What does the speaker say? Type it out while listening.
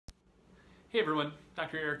Hey everyone,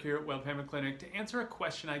 Dr. Eric here at Well Family Clinic to answer a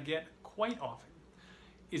question I get quite often.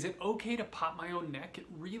 Is it okay to pop my own neck? It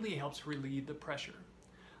really helps relieve the pressure.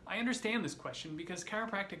 I understand this question because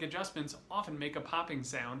chiropractic adjustments often make a popping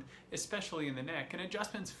sound, especially in the neck, and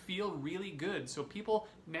adjustments feel really good, so people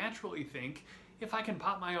naturally think, if I can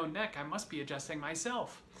pop my own neck, I must be adjusting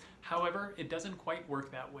myself. However, it doesn't quite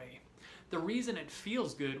work that way. The reason it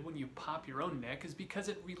feels good when you pop your own neck is because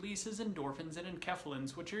it releases endorphins and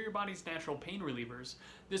enkephalins, which are your body's natural pain relievers.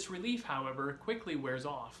 This relief, however, quickly wears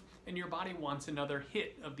off, and your body wants another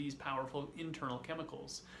hit of these powerful internal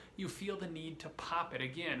chemicals. You feel the need to pop it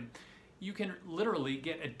again. You can literally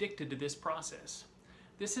get addicted to this process.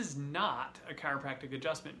 This is not a chiropractic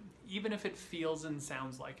adjustment, even if it feels and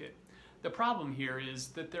sounds like it. The problem here is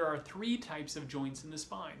that there are three types of joints in the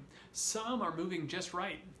spine. Some are moving just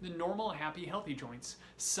right, the normal, happy, healthy joints.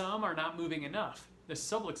 Some are not moving enough, the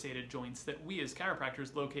subluxated joints that we as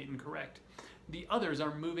chiropractors locate and correct. The others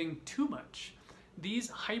are moving too much.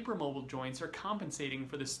 These hypermobile joints are compensating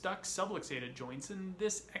for the stuck subluxated joints and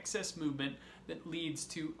this excess movement that leads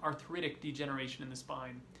to arthritic degeneration in the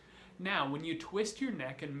spine. Now, when you twist your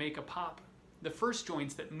neck and make a pop, the first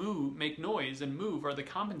joints that make noise and move are the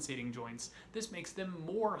compensating joints. This makes them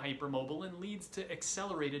more hypermobile and leads to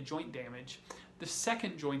accelerated joint damage. The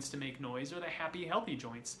second joints to make noise are the happy, healthy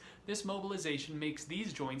joints. This mobilization makes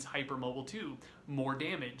these joints hypermobile too, more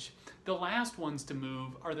damage. The last ones to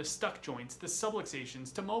move are the stuck joints, the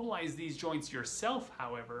subluxations. To mobilize these joints yourself,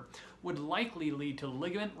 however, would likely lead to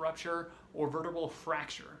ligament rupture or vertebral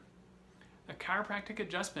fracture. A chiropractic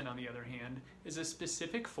adjustment, on the other hand, is a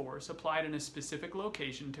specific force applied in a specific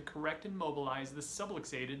location to correct and mobilize the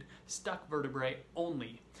subluxated, stuck vertebrae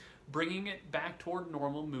only, bringing it back toward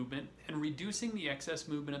normal movement and reducing the excess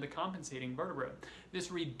movement of the compensating vertebra.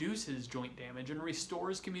 This reduces joint damage and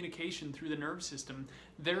restores communication through the nerve system,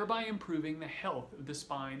 thereby improving the health of the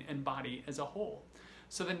spine and body as a whole.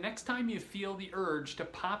 So the next time you feel the urge to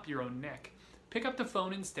pop your own neck, pick up the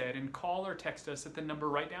phone instead and call or text us at the number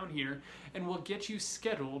right down here, and we'll get you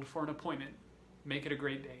scheduled for an appointment. Make it a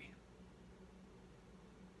great day.